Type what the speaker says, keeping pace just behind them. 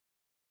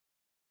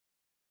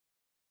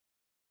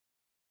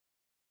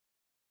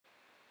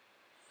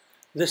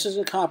This is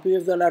a copy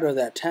of the letter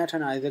that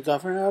Tattenai, the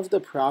governor of the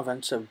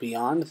province of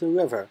beyond the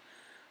river,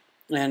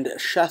 and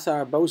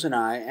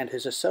Shethar-Bozenai and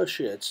his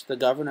associates, the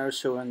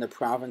governors who were in the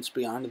province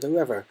beyond the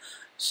river,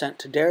 sent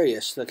to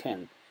Darius the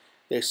king.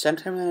 They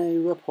sent him a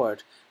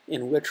report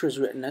in which was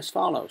written as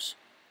follows: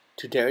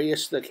 To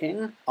Darius the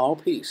king, all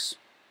peace.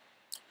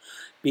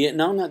 Be it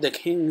known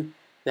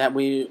that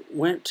we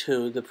went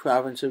to the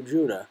province of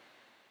Judah,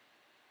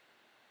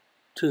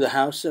 to the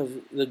house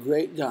of the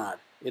great God.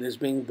 It is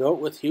being built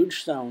with huge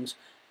stones,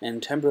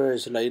 and timber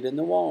is laid in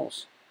the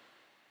walls.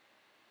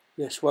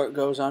 This work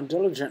goes on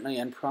diligently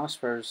and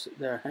prospers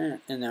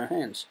in their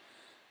hands.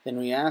 Then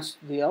we asked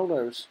the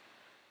elders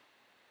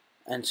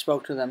and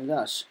spoke to them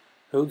thus: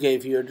 Who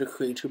gave you a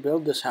decree to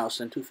build this house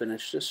and to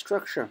finish this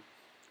structure?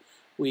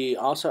 We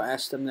also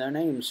asked them their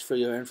names for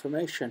your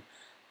information,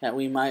 that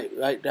we might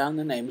write down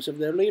the names of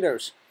their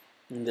leaders.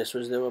 And this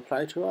was their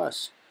reply to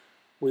us: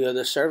 We are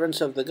the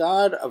servants of the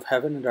God of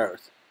heaven and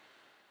earth,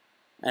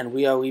 and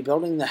we are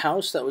rebuilding the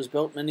house that was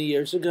built many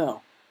years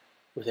ago,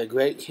 with a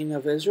great king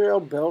of Israel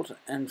built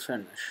and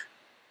finished.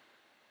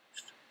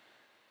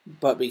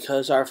 But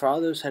because our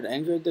fathers had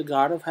angered the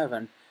God of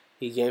heaven,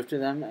 he gave to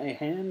them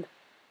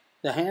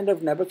the hand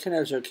of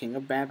Nebuchadnezzar, king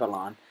of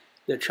Babylon,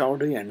 the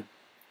Chaldean,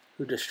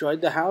 who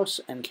destroyed the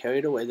house and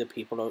carried away the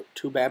people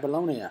to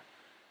Babylonia.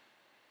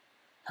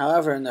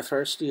 However, in the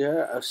first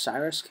year of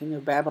Cyrus, king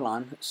of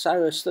Babylon,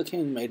 Cyrus the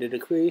king made a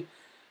decree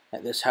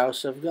that this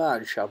house of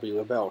God shall be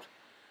rebuilt.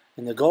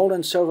 And the gold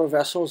and silver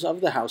vessels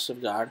of the house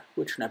of God,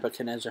 which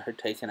Nebuchadnezzar had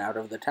taken out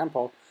of the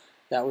temple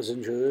that was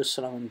in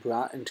Jerusalem and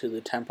brought into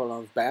the temple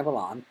of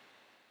Babylon,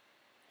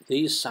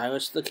 these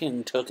Cyrus the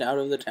king took out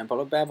of the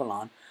temple of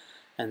Babylon,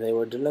 and they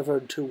were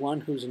delivered to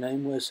one whose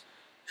name was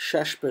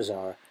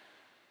Sheshbazzar,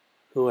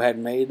 who had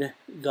made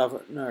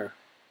governor.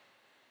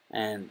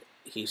 And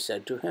he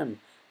said to him,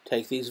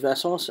 Take these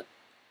vessels,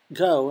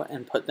 go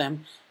and put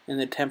them in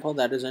the temple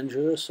that is in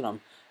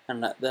Jerusalem,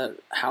 and let the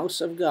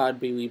house of God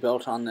be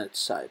rebuilt on its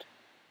site.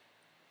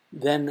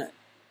 Then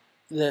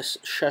this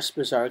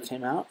Sheshbazzar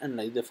came out and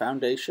laid the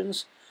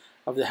foundations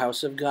of the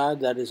house of God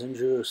that is in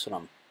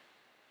Jerusalem.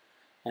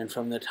 And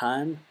from the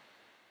time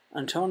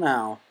until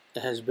now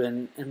it has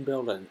been in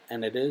building,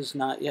 and it is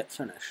not yet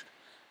finished.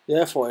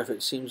 Therefore, if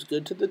it seems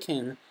good to the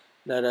king,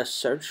 let the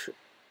search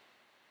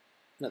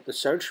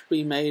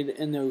be made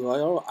in the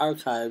royal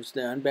archives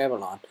there in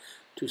Babylon,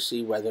 to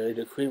see whether a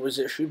decree was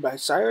issued by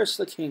Cyrus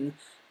the king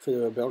for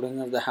the rebuilding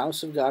of the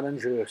house of God in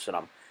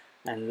Jerusalem,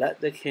 and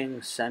let the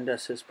king send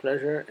us his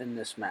pleasure in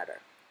this matter.